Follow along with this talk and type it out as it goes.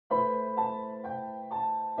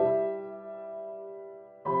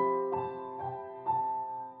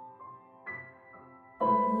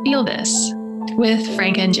Feel This with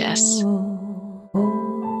Frank and Jess.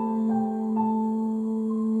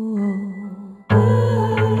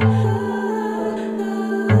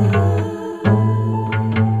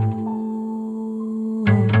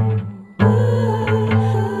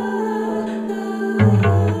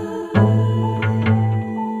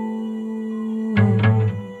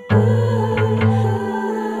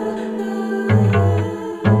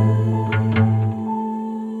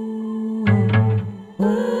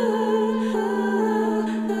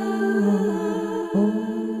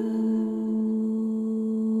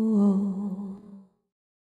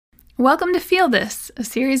 Welcome to Feel This, a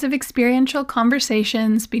series of experiential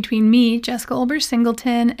conversations between me, Jessica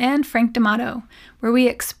Olber-Singleton, and Frank D'Amato, where we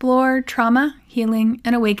explore trauma, healing,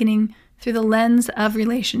 and awakening through the lens of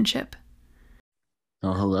relationship.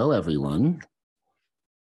 Oh, hello, everyone.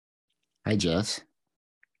 Hi, Jess.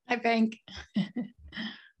 Hi, Frank.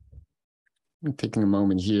 I'm taking a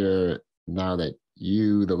moment here now that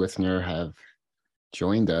you, the listener, have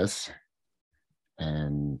joined us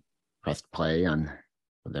and pressed play on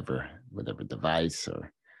whatever device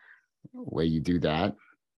or way you do that.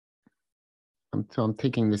 I'm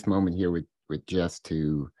taking this moment here with Jess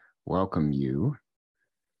to welcome you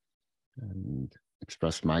and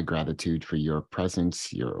express my gratitude for your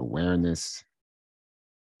presence, your awareness,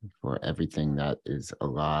 for everything that is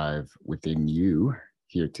alive within you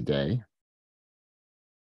here today.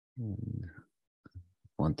 And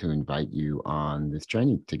want to invite you on this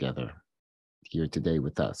journey together here today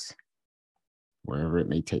with us, wherever it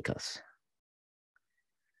may take us.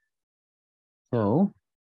 So,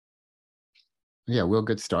 yeah, we'll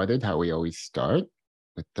get started how we always start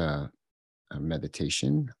with a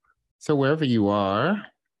meditation. So wherever you are,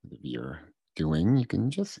 whatever you're doing, you can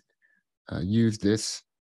just use this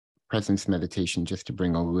presence meditation just to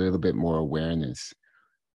bring a little bit more awareness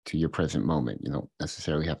to your present moment. You don't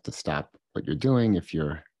necessarily have to stop what you're doing if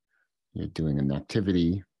you're doing an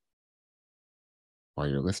activity while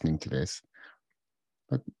you're listening to this,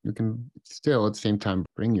 but you can still at the same time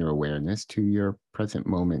bring your awareness to your present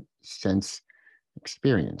moment sense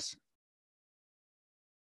experience.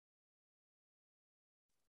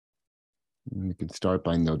 And we can start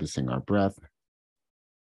by noticing our breath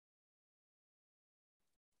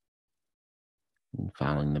and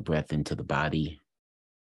following the breath into the body.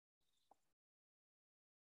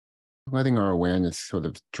 Letting our awareness sort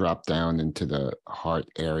of drop down into the heart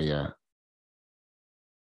area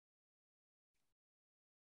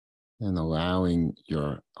and allowing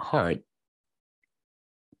your heart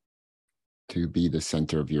to be the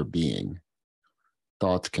center of your being.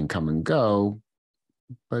 Thoughts can come and go,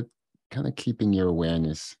 but kind of keeping your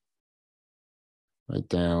awareness right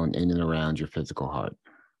down in and around your physical heart.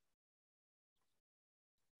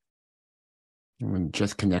 And we're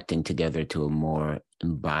just connecting together to a more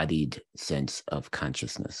embodied sense of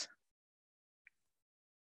consciousness.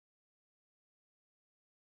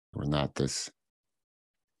 We're not this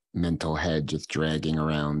mental head just dragging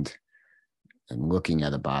around and looking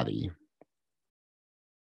at a body.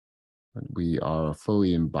 But we are a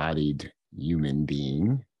fully embodied human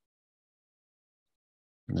being.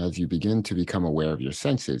 And as you begin to become aware of your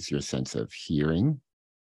senses, your sense of hearing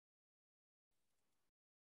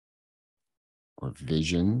or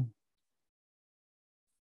vision,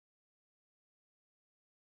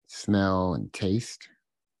 smell and taste,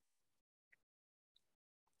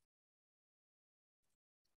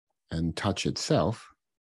 and touch itself,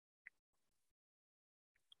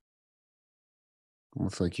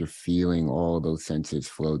 almost like you're feeling all those senses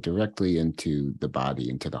flow directly into the body,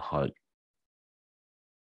 into the heart.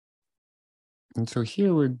 And so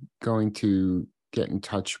here we're going to get in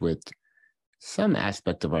touch with some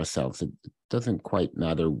aspect of ourselves. It doesn't quite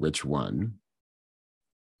matter which one,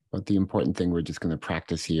 but the important thing we're just going to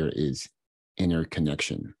practice here is inner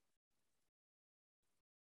connection.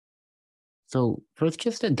 So first,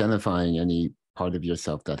 just identifying any part of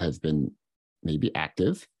yourself that has been maybe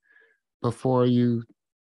active before you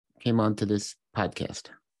came onto this podcast.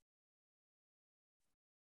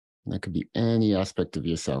 And that could be any aspect of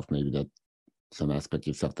yourself, maybe that some aspect of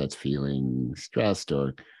yourself that's feeling stressed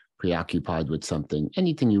or preoccupied with something,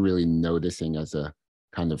 anything you're really noticing as a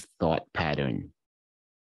kind of thought pattern.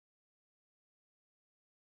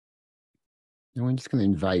 And we're just going to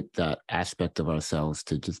invite that aspect of ourselves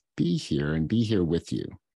to just be here and be here with you.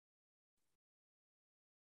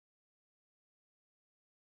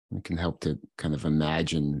 We can help to kind of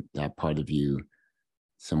imagine that part of you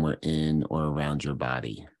somewhere in or around your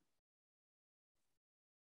body.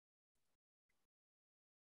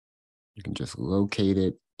 You can just locate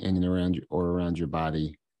it in and around your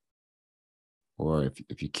body. Or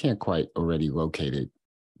if you can't quite already locate it,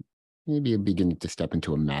 maybe you're beginning to step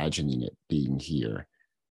into imagining it being here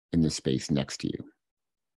in the space next to you.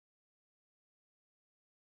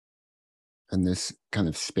 And this kind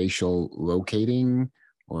of spatial locating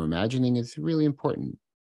or imagining is really important.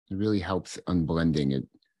 It really helps unblending. It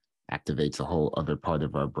activates a whole other part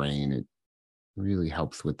of our brain. It really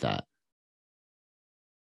helps with that.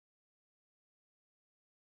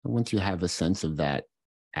 And once you have a sense of that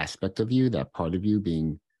aspect of you, that part of you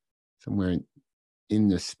being somewhere in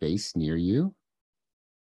the space near you,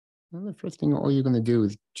 well, the first thing all you're going to do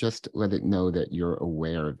is just let it know that you're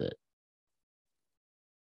aware of it.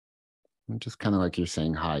 And just kind of like you're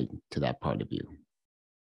saying hi to that part of you.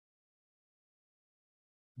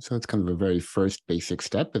 So it's kind of a very first basic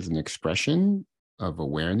step as an expression of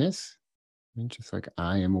awareness. And just like,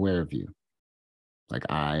 I am aware of you. Like,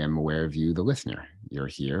 I am aware of you, the listener. You're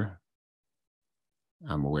here.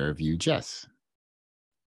 I'm aware of you, Jess.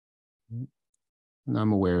 And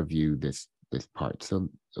I'm aware of you, this part. So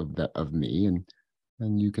of me,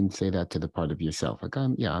 and you can say that to the part of yourself. Like,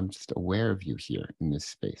 I'm just aware of you here in this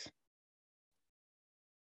space.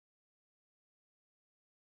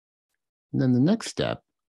 And then the next step,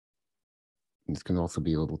 and it's going to also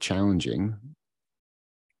be a little challenging,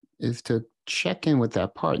 is to check in with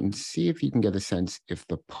that part and see if you can get a sense if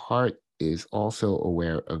the part is also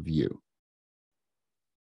aware of you.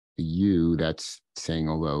 The you that's saying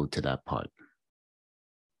hello to that part.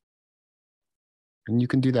 And you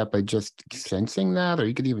can do that by just sensing that, or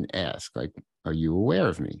you could even ask, like, are you aware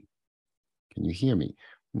of me? Can you hear me?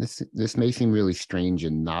 And this may seem really strange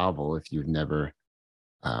and novel if you've never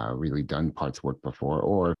really done parts work before,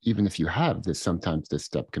 or even if you have, sometimes this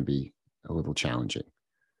step can be a little challenging.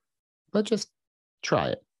 But just try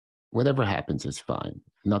it. Whatever happens is fine.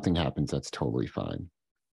 If nothing happens, that's totally fine.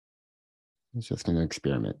 It's just an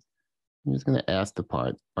experiment. I'm just going to ask the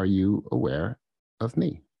part, are you aware of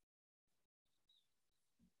me?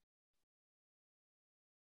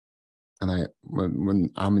 And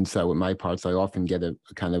when I'm inside with my parts, I often get a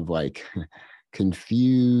kind of like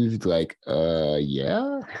confused, like,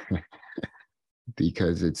 yeah,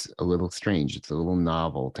 because it's a little strange. It's a little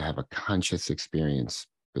novel to have a conscious experience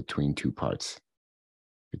between two parts,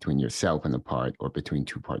 between yourself and a part, or between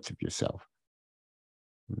two parts of yourself.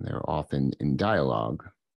 And they're often in dialogue,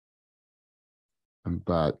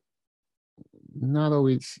 but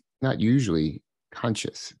not usually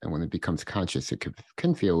conscious. And when it becomes conscious, it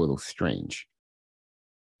can feel a little strange.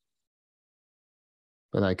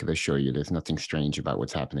 But I could assure you there's nothing strange about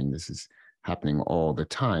what's happening. This is happening all the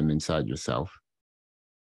time inside yourself.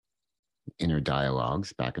 Inner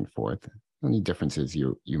dialogues back and forth. The only difference is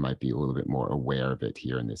you might be a little bit more aware of it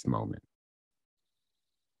here in this moment.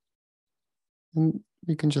 And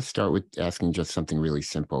you can just start with asking just something really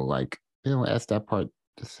simple, like, ask that part,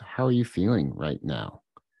 just how are you feeling right now?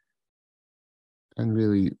 And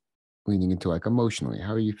really leaning into like emotionally.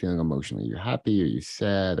 How are you feeling emotionally? Are you happy? Are you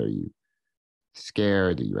sad? Are you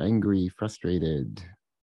scared? Are you angry, frustrated?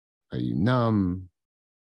 Are you numb?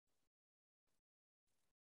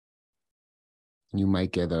 You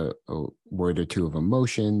might get a word or two of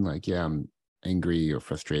emotion, like, yeah, I'm angry or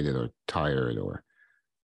frustrated or tired or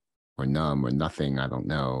numb or nothing, I don't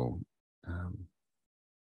know.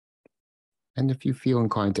 And if you feel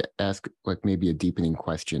inclined to ask like maybe a deepening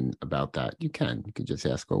question about that, you can. You can just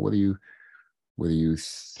ask, oh, what are you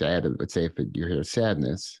sad? Let's say if you hear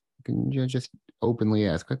sadness, you can just openly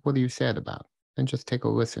ask, like, what are you sad about? And just take a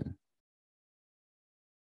listen.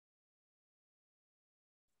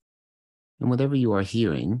 And whatever you are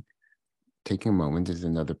hearing, taking a moment is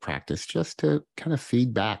another practice just to kind of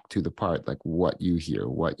feed back to the part, like what you hear,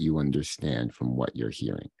 what you understand from what you're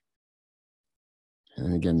hearing.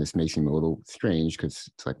 And again, this may seem a little strange because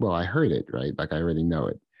it's like, well, I heard it, right? Like I already know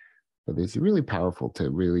it. But it's really powerful to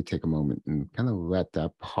really take a moment and kind of let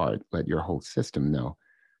that part, let your whole system know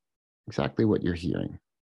exactly what you're hearing.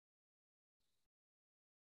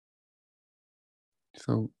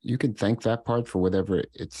 So you can thank that part for whatever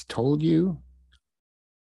it's told you.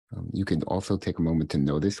 You can also take a moment to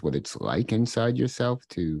notice what it's like inside yourself,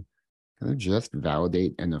 to kind of just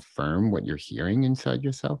validate and affirm what you're hearing inside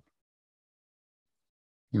yourself.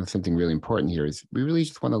 Something really important here is we really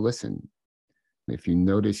just want to listen. If you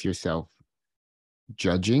notice yourself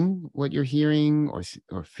judging what you're hearing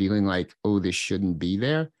or feeling like, oh, this shouldn't be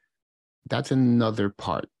there, that's another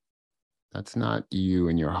part. That's not you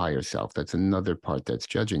and your higher self. That's another part that's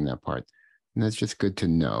judging that part. And that's just good to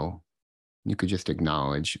know. You could just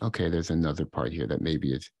acknowledge, okay, there's another part here that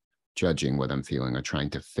maybe is judging what I'm feeling or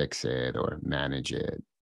trying to fix it or manage it.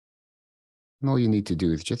 And all you need to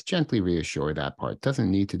do is just gently reassure that part. Doesn't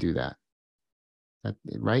need to do that. That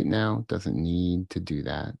right now doesn't need to do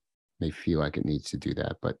that. may feel like it needs to do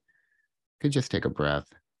that, but could just take a breath.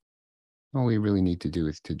 All we really need to do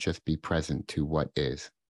is to just be present to what is,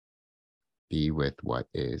 be with what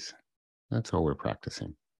is. That's all we're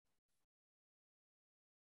practicing.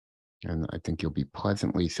 And I think you'll be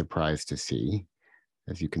pleasantly surprised to see,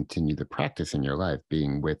 as you continue the practice in your life,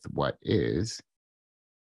 being with what is,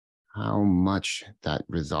 how much that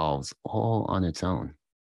resolves all on its own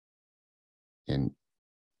in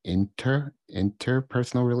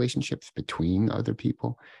interpersonal relationships between other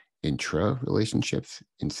people, intra relationships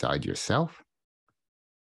inside yourself.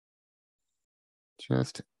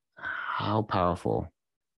 Just how powerful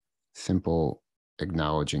simple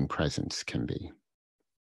acknowledging presence can be.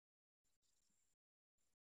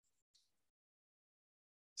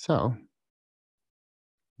 So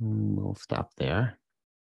we'll stop there,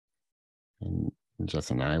 and Jess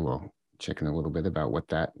and I will check in a little bit about what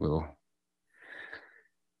that little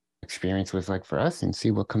experience was like for us and see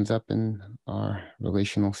what comes up in our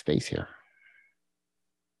relational space here.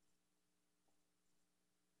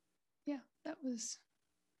 Yeah, that was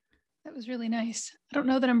really nice. I don't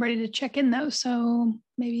know that I'm ready to check in though, so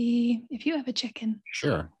maybe if you have a check-in.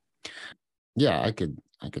 Sure. Yeah, I could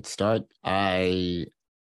start.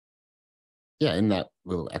 In that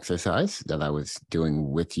little exercise that I was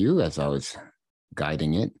doing with you as I was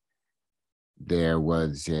guiding it, I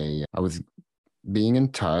was being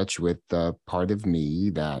in touch with the part of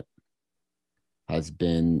me that has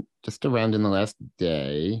been just around in the last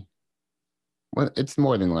day. Well, it's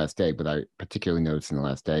more than the last day, but I particularly noticed in the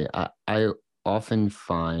last day, I often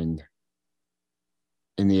find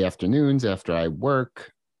in the afternoons after I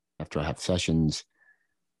work, after I have sessions,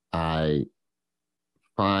 I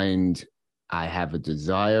find I have a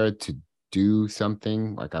desire to do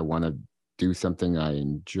something. Like I want to do something I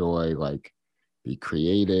enjoy, like be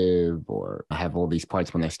creative, or I have all these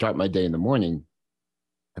parts when I start my day in the morning.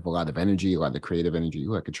 I have a lot of energy, a lot of creative energy.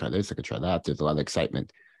 Ooh, I could try this, I could try that. There's a lot of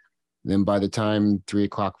excitement. And then by the time 3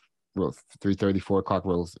 o'clock, 3:30, 4 o'clock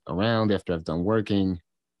rolls around after I've done working,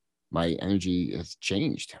 my energy has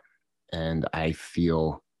changed. And I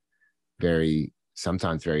feel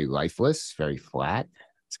sometimes very lifeless, very flat.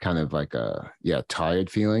 It's kind of like a tired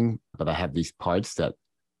feeling. But I have these parts that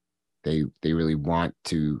they really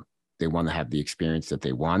they want to have the experience that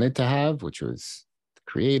they wanted to have, which was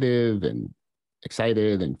creative and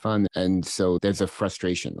excited and fun. And so there's a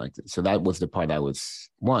frustration. So that was the part I was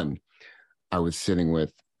sitting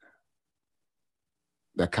with,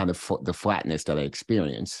 that kind of the flatness that I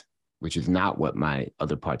experience, which is not what my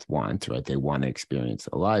other parts want, right? They want to experience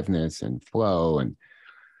aliveness and flow and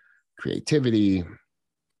creativity.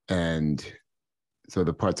 And so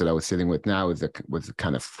the parts that I was sitting with now was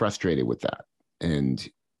kind of frustrated with that. And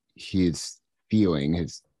his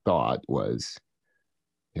thought was,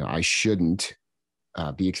 I shouldn't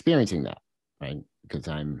be experiencing that, right? Because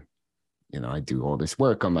I do all this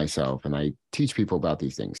work on myself and I teach people about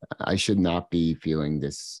these things. I should not be feeling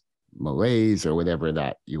this malaise or whatever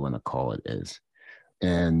that you want to call it is.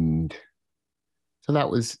 And so that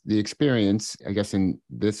was the experience, I guess, in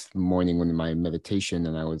this morning when my meditation,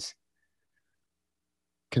 and I was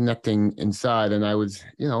connecting inside, and I was,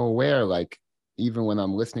 aware, like, even when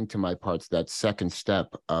I'm listening to my parts, that second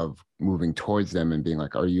step of moving towards them and being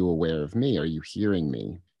like, are you aware of me? Are you hearing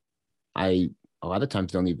me? I a lot of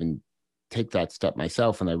times don't even take that step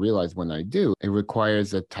myself. And I realize when I do, it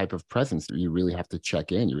requires a type of presence. You really have to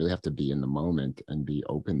check in. You really have to be in the moment and be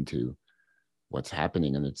open to what's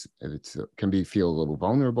happening. And it can feel a little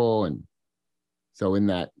vulnerable. And so in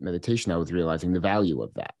that meditation, I was realizing the value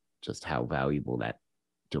of that, just how valuable that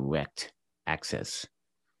direct access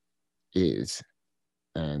is,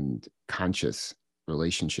 and conscious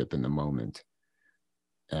relationship in the moment.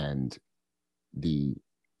 And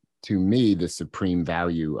to me, the supreme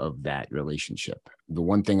value of that relationship. The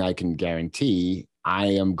one thing I can guarantee, I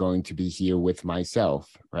am going to be here with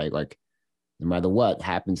myself, right? Like, no matter what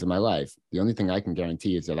happens in my life, the only thing I can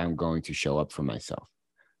guarantee is that I'm going to show up for myself,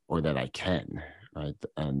 or that I can, right?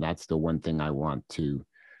 And that's the one thing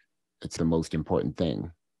it's the most important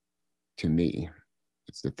thing to me.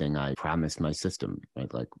 It's the thing I promised my system,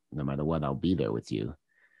 right? Like, no matter what, I'll be there with you.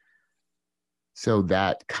 So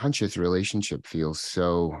that conscious relationship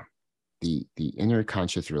the inner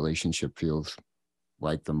conscious relationship feels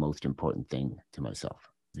like the most important thing to myself.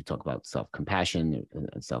 We talk about self-compassion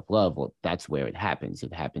and self-love. Well, that's where it happens.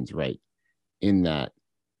 It happens right in that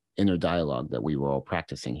inner dialogue that we were all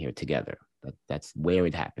practicing here together. That's where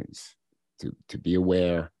it happens. To be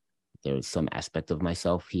aware there's some aspect of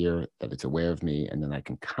myself here that it's aware of me, and then I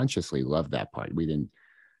can consciously love that part. We didn't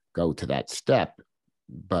go to that step,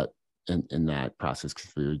 but in that process,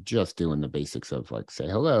 because we were just doing the basics of like say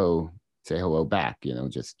hello back,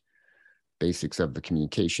 just basics of the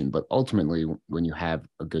communication. But ultimately, when you have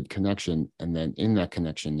a good connection, and then in that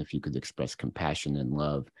connection, if you could express compassion and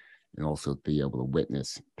love, and also be able to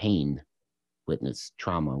witness pain, witness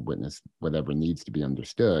trauma, witness whatever needs to be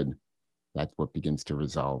understood, that's what begins to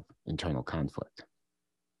resolve internal conflict.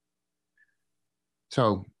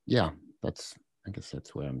 So yeah, I guess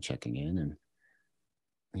that's where I'm checking in, and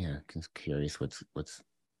yeah, just curious what's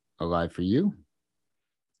alive for you.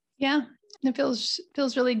 Yeah, it feels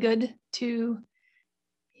really good to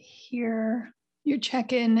hear your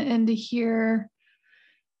check-in and to hear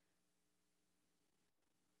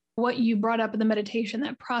what you brought up in the meditation,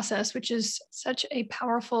 that process, which is such a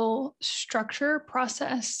powerful structure,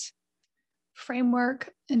 process, framework,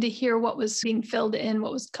 and to hear what was being filled in,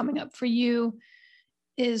 what was coming up for you,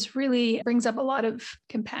 is really brings up a lot of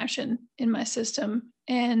compassion in my system.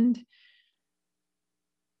 And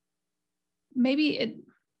maybe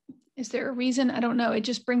is there a reason? I don't know. It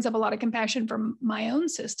just brings up a lot of compassion for my own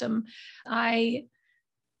system. I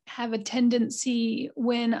have a tendency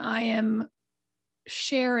when I am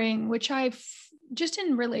sharing, which just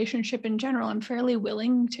in relationship in general, I'm fairly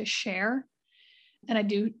willing to share. And I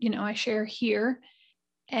do, I share here.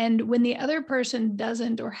 And when the other person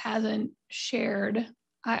doesn't or hasn't shared,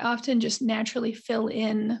 I often just naturally fill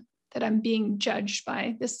in that I'm being judged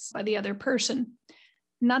by the other person.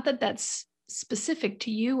 Not that that's specific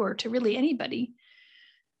to you or to really anybody.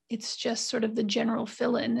 It's just sort of the general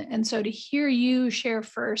fill in. And so to hear you share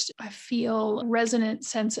first, I feel a resonant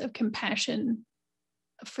sense of compassion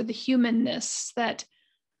for the humanness that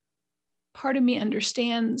part of me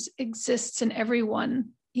understands exists in everyone,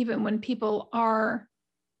 even when people are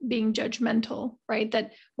being judgmental, right?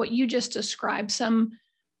 That what you just described, some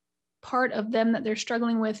part of them that they're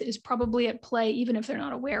struggling with is probably at play, even if they're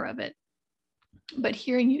not aware of it. But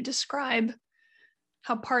hearing you describe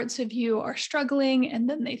how parts of you are struggling and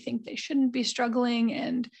then they think they shouldn't be struggling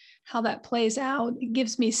and how that plays out, it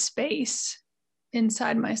gives me space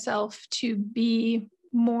inside myself to be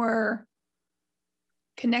more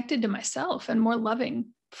connected to myself and more loving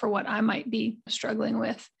for what I might be struggling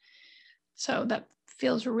with. So that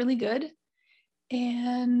feels really good.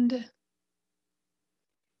 And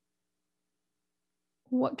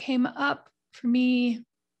what came up for me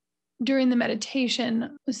during the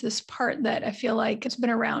meditation was this part that I feel like it's been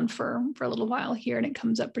around for a little while here, and it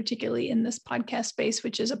comes up particularly in this podcast space,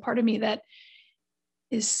 which is a part of me that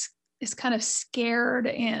is kind of scared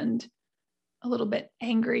and a little bit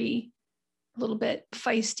angry, a little bit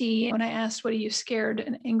feisty. When I asked, what are you scared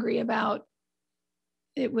and angry about?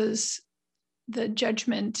 It was the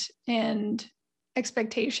judgment and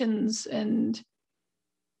expectations and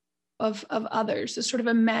of others, is sort of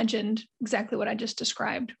imagined exactly what I just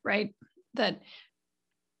described, right?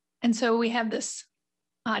 And so we have this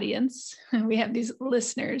audience, we have these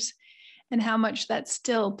listeners, and how much that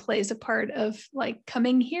still plays a part of like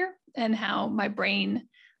coming here, and how my brain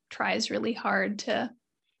tries really hard to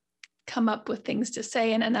come up with things to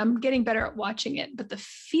say. And I'm getting better at watching it, but the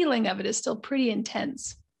feeling of it is still pretty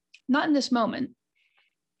intense. Not in this moment,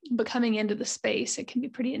 but coming into the space, it can be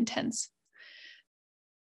pretty intense.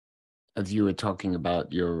 As you were talking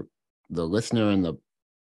about the listener and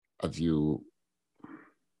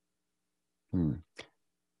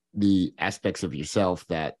the aspects of yourself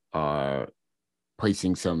that are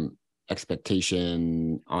placing some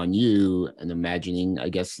expectation on you and imagining, I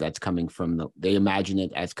guess that's coming from they imagine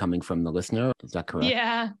it as coming from the listener. Is that correct?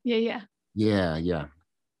 Yeah.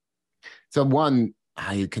 So one,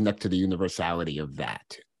 how you connect to the universality of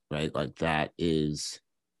that, right? Like that is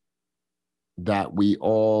that we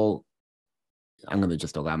all, I'm going to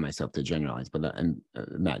just allow myself to generalize, but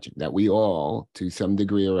imagine that we all, to some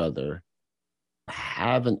degree or other,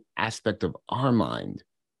 have an aspect of our mind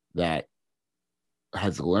that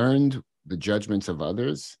has learned the judgments of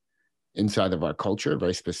others inside of our culture,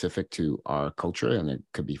 very specific to our culture. And it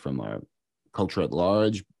could be from our culture at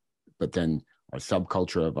large, but then our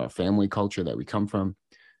subculture of our family culture that we come from,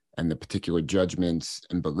 and the particular judgments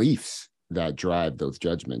and beliefs that drive those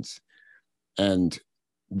judgments, and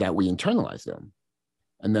that we internalize them.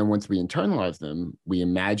 And then once we internalize them, we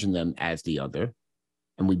imagine them as the other,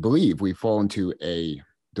 and we believe, we fall into a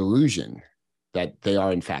delusion that they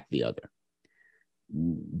are in fact the other.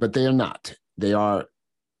 But they are not. They are,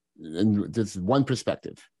 and this is one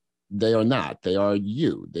perspective, they are not. They are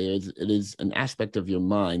you. It is an aspect of your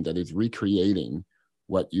mind that is recreating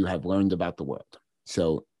what you have learned about the world.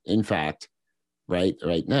 So in fact, right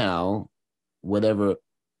now, whatever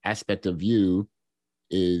aspect of you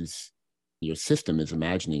is your system is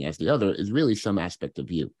imagining as the other is really some aspect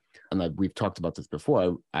of you. And we've talked about this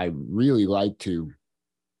before. I really like to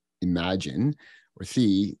imagine or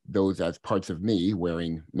see those as parts of me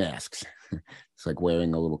wearing masks. It's like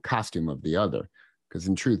wearing a little costume of the other, because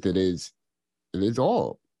in truth, it is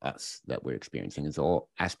all us that we're experiencing. It's all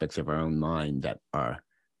aspects of our own mind that are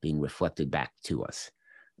being reflected back to us.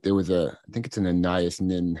 There was I think it's an Anais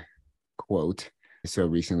Nin quote so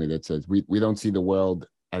recently that says, we don't see the world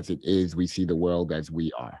as it is, we see the world as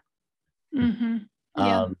we are. Mm-hmm.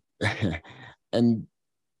 Yeah. And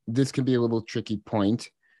this can be a little tricky point,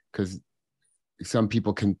 because some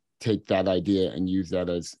people can take that idea and use that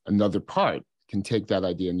as another part, can take that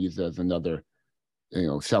idea and use it as another,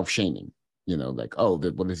 self-shaming, like, well,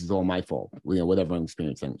 this is all my fault. Whatever I'm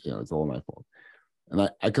experiencing, it's all my fault. And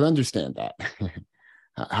I can understand that.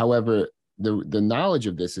 However, the knowledge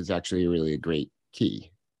of this is actually really a great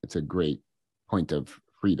key. It's a great point of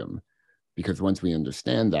freedom, because once we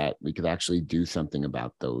understand that, we could actually do something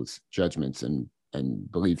about those judgments and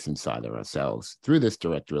beliefs inside of ourselves through this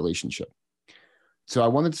direct relationship. So I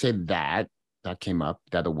wanted to say that came up,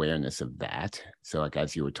 that awareness of that. So like,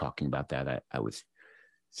 as you were talking about that, I was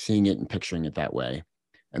seeing it and picturing it that way.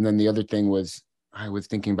 And then the other thing was, I was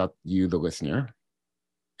thinking about you, the listener,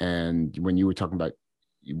 and when you were talking about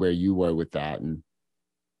where you were with that, and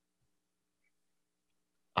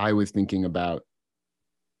I was thinking about,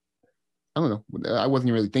 I don't know, I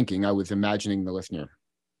wasn't really thinking, I was imagining the listener.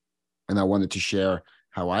 And I wanted to share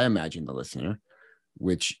how I imagine the listener,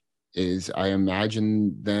 which is, I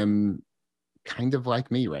imagine them kind of like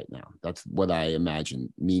me right now. That's what I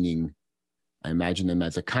imagine, meaning I imagine them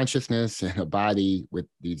as a consciousness and a body with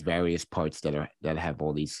these various parts that have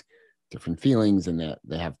all these different feelings, and that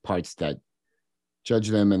they have parts that judge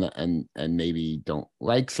them and maybe don't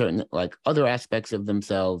like certain, like, other aspects of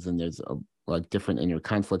themselves, and there's like different inner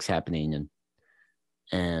conflicts happening,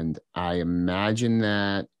 and I imagine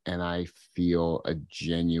that, and I feel a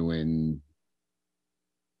genuine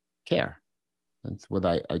care. That's what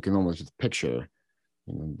I can almost just picture,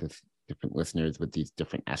 this different listeners with these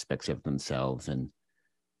different aspects of themselves. And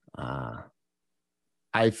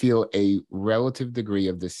I feel a relative degree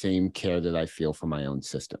of the same care that I feel for my own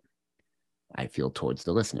system, I feel towards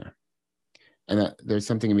the listener. And there's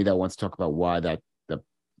something in me that wants to talk about why the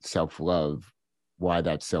self-love, why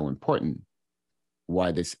that's so important,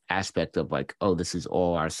 why this aspect of like, oh, this is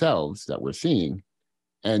all ourselves that we're seeing.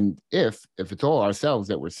 And if it's all ourselves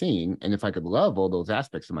that we're seeing, and if I could love all those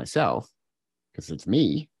aspects of myself, because it's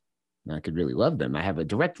me, and I could really love them, I have a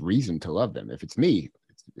direct reason to love them. If it's me,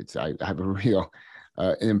 I have a real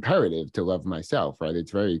an imperative to love myself, right?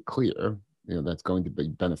 It's very clear, that's going to be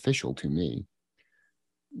beneficial to me.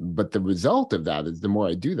 But the result of that is, the more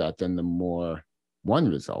I do that, then the more, one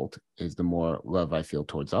result is the more love I feel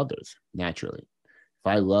towards others, naturally. If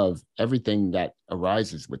I love everything that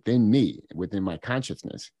arises within me, within my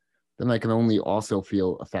consciousness, then I can only also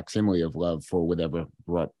feel a facsimile of love for whatever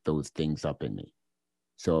brought those things up in me.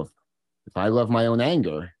 So if I love my own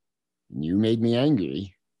anger, and you made me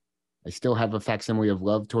angry, I still have a facsimile of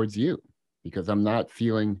love towards you, because I'm not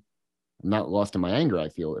lost in my anger.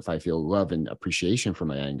 If I feel love and appreciation for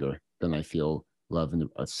my anger, then I feel love and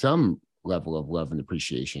some level of love and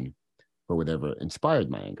appreciation for whatever inspired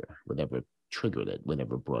my anger, whatever triggered it,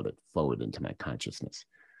 whatever brought it forward into my consciousness.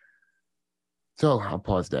 So I'll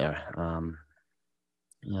pause there.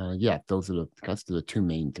 Yeah, that's the two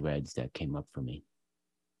main threads that came up for me.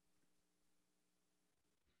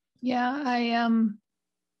 Yeah,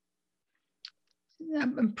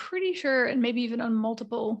 I'm pretty sure, and maybe even on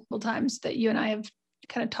multiple times, that you and I have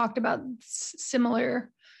kind of talked about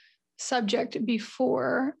similar subject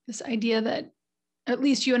before. This idea that, at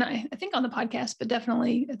least you and I think on the podcast, but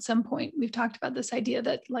definitely at some point, we've talked about this idea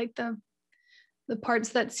that, like, the parts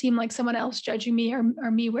that seem like someone else judging me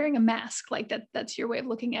are me wearing a mask. Like that's your way of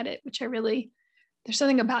looking at it, which there's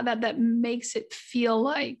something about that makes it feel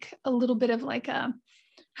like a little bit of like a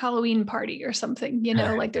Halloween party or something,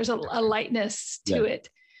 like there's a lightness to it.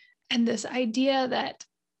 And this idea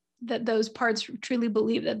that those parts truly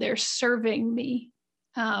believe that they're serving me,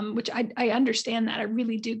 which I understand that. I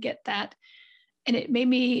really do get that. And it made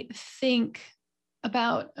me think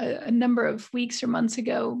about a number of weeks or months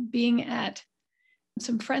ago being at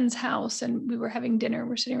some friend's house, and we were having dinner.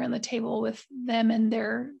 We're sitting around the table with them and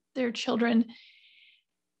their children.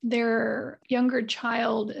 Their younger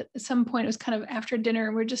child, at some point, it was kind of after dinner,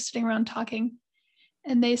 and we're just sitting around talking.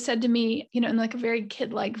 And they said to me, in like a very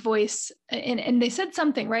kid-like voice, and they said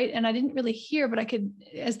something, right? And I didn't really hear, but I could,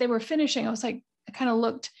 as they were finishing, I was like, I kind of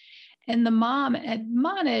looked, and the mom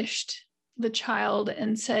admonished the child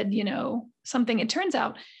and said, something. It turns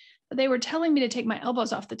out they were telling me to take my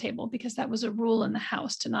elbows off the table because that was a rule in the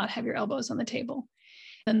house to not have your elbows on the table.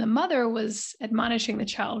 And the mother was admonishing the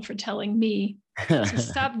child for telling me to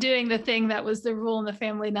stop doing the thing that was the rule in the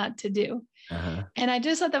family not to do. Uh-huh. And I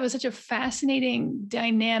just thought that was such a fascinating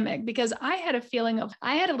dynamic because I had a feeling of,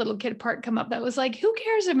 I had a little kid part come up that was like, who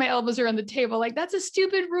cares if my elbows are on the table? Like, that's a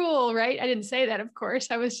stupid rule, right? I didn't say that, of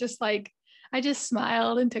course. I was just like, I just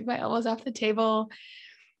smiled and took my elbows off the table.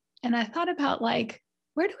 And I thought about like,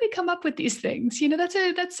 where do we come up with these things?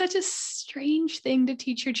 That's such a strange thing to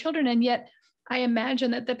teach your children. And yet I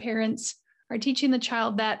imagine that the parents are teaching the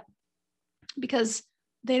child that because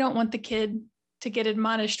they don't want the kid to get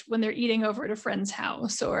admonished when they're eating over at a friend's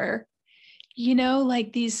house, or,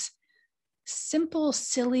 like these simple,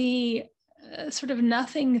 silly, sort of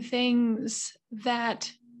nothing things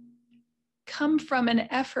that come from an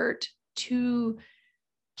effort to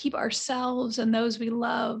keep ourselves and those we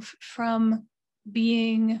love from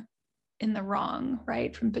being in the wrong,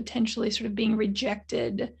 right? From potentially sort of being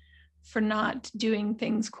rejected for not doing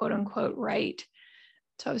things, quote unquote, right.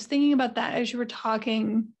 So I was thinking about that as you were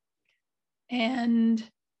talking and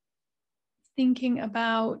thinking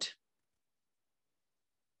about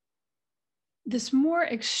this more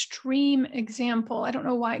extreme example. I don't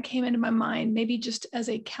know why it came into my mind, maybe just as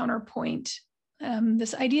a counterpoint.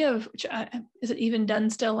 This idea of, which is it even done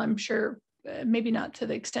still? I'm sure, maybe not to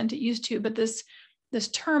the extent it used to, but this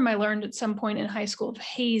term I learned at some point in high school of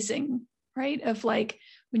hazing, right? Of like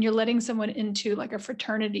when you're letting someone into like a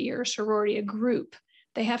fraternity or a sorority, a group,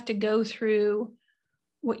 they have to go through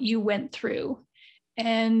what you went through.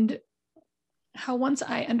 And how once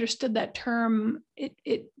I understood that term,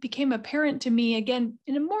 it became apparent to me again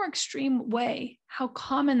in a more extreme way, how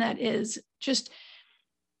common that is just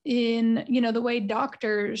in, the way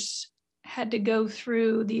doctors had to go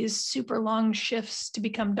through these super long shifts to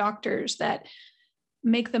become doctors that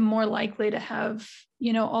make them more likely to have,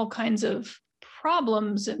 all kinds of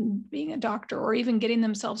problems in being a doctor or even getting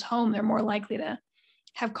themselves home. They're more likely to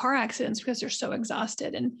have car accidents because they're so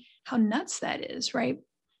exhausted, and how nuts that is, right?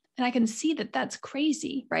 And I can see that that's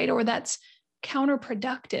crazy, right? Or that's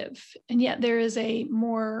counterproductive. And yet there is a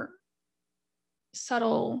more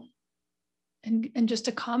subtle and just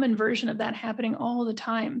a common version of that happening all the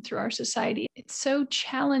time through our society. It's so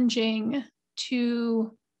challenging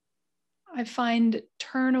to, I find,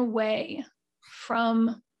 turn away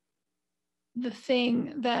from the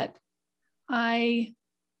thing that I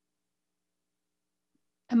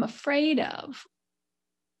am afraid of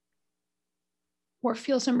or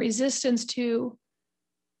feel some resistance to,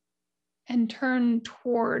 and turn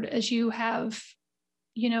toward, as you have,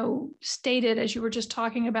 stated, as you were just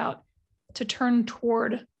talking about, to turn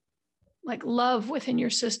toward like love within your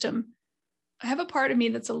system. I have a part of me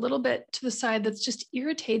that's a little bit to the side that's just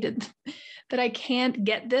irritated that I can't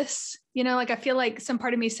get this, like I feel like some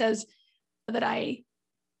part of me says that I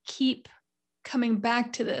keep coming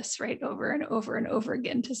back to this, right, over and over and over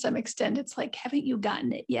again. To some extent, it's like, haven't you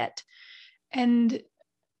gotten it yet? And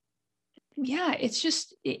yeah, it's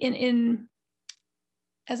just in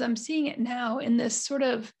as I'm seeing it now, in this sort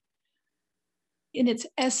of, in its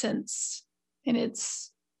essence, in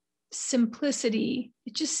its simplicity,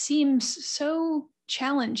 it just seems so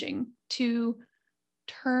challenging to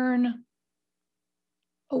turn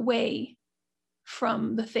away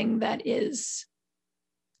from the thing that is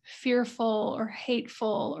fearful or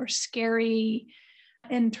hateful or scary,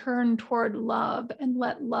 and turn toward love and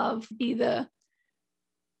let love be the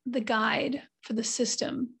guide for the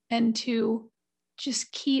system, and to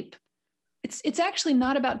just keep, it's actually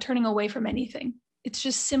not about turning away from anything. It's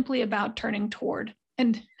just simply about turning toward.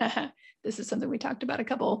 And this is something we talked about a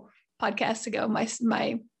couple podcasts ago.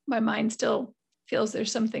 My mind still feels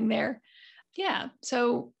there's something there. Yeah.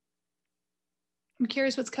 So I'm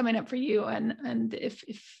curious what's coming up for you, and if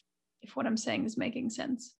what I'm saying is making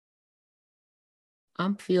sense.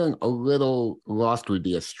 I'm feeling a little lost would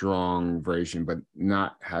be a strong version, but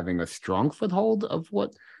not having a strong foothold of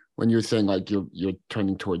what, when you're saying like you're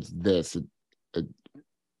turning towards this, it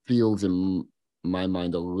feels in my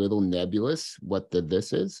mind a little nebulous what the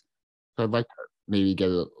this is. So I'd like to maybe get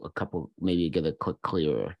maybe get a quick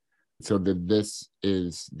clearer. So the this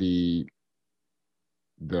is the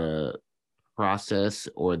process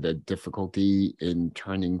or the difficulty in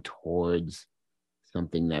turning towards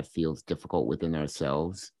something that feels difficult within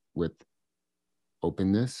ourselves with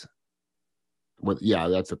openness. Well, yeah,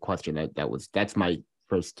 that's a question that's my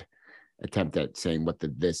first attempt at saying what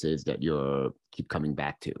the this is that you're keep coming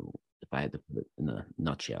back to. If I had to put it in a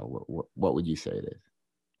nutshell, what would you say it is?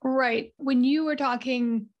 Right. When you were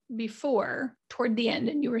talking before toward the end,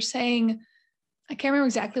 and you were saying I can't remember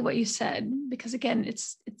exactly what you said because again,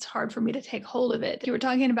 it's hard for me to take hold of it. You were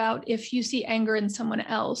talking about if you see anger in someone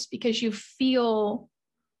else because you feel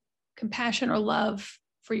compassion or love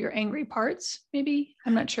for your angry parts, maybe.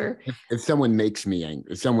 I'm not sure. If someone makes me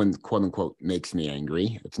angry, if someone quote unquote makes me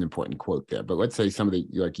angry, it's an important quote there. But let's say somebody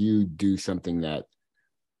like you do something that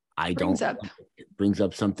I Brings don't, up. it brings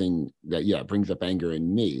up something that, yeah, brings up anger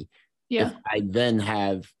in me. If Yeah. I then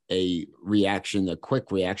have a reaction, a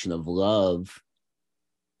quick reaction of love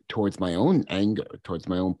towards my own anger, towards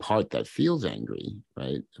my own part that feels angry,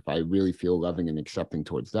 right? If I really feel loving and accepting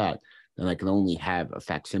towards that, then I can only have a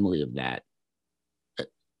facsimile of that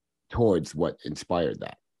towards what inspired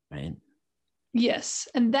that, right? Yes.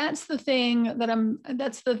 And that's the thing that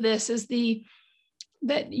is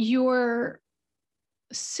that your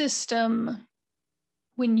system,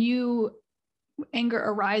 when anger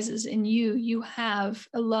arises in you, you have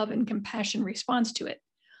a love and compassion response to it.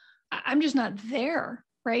 I'm just not there,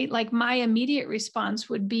 right? Like my immediate response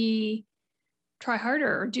would be try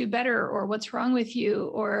harder or do better or what's wrong with you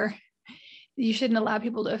or you shouldn't allow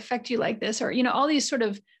people to affect you like this or all these sort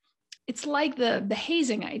of, it's like the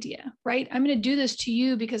hazing idea, right? I'm going to do this to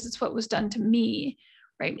you because it's what was done to me,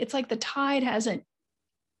 right? It's like the tide hasn't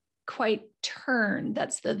quite turned.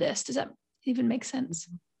 That's the this. Does that even make sense?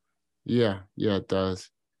 Yeah, it does.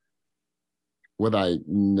 What I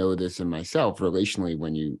notice in myself relationally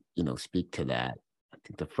when you speak to that, I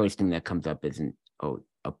think the first thing that comes up isn't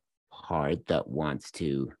a part that wants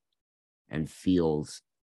to and feels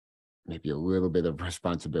maybe a little bit of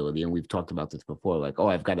responsibility. And we've talked about this before, like, oh,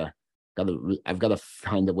 I've got to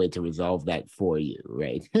find a way to resolve that for you,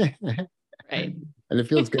 right? Right. And it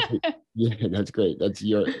feels good. Yeah, that's great.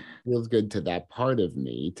 It feels good to that part of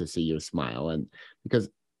me to see your smile. And because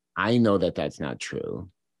I know that that's not true,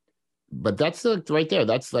 but that's like right there.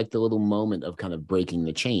 That's like the little moment of kind of breaking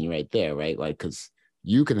the chain right there, right? Like, because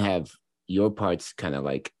you can have your parts kind of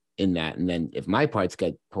like in that. And then if my parts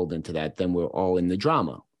get pulled into that, then we're all in the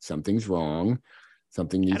drama. Something's wrong.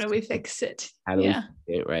 Something How needs do to, we fix it? how do we Yeah.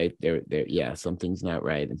 fix it, right? Yeah, something's not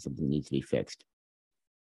right and something needs to be fixed.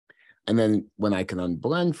 And then when I can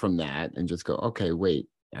unblend from that and just go, okay, wait,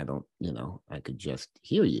 I don't, I could just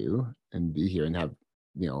hear you and be here and have,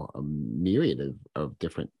 a myriad of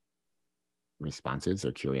different responses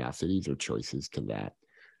or curiosities or choices to that.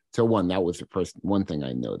 So that was the first one thing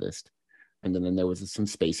I noticed. And then there was some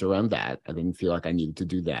space around that. I didn't feel like I needed to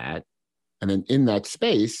do that. And then in that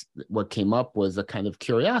space, what came up was a kind of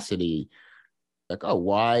curiosity, like, oh,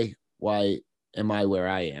 why am I where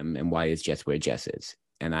I am? And why is Jess where Jess is?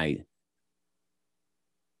 And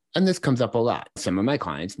this comes up a lot. Some of my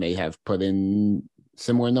clients may have put in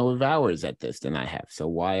similar number of hours at this than I have. So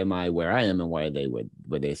why am I where I am and why are they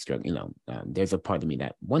where they struggle? There's a part of me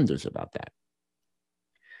that wonders about that.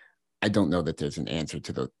 I don't know that there's an answer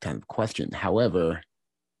to the kind of question. However,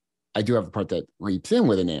 I do have a part that leaps in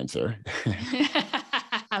with an answer.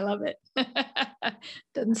 I love it.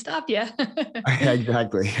 Doesn't stop you.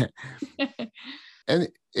 Exactly. And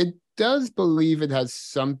it does believe it has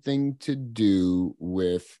something to do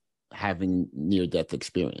with having near-death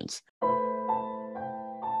experience.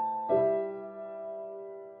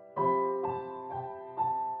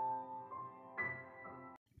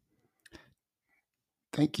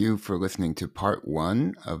 Thank you for listening to part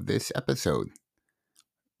 1 of this episode.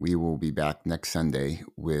 We will be back next Sunday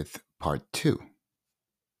with part 2.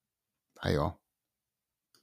 Bye, y'all.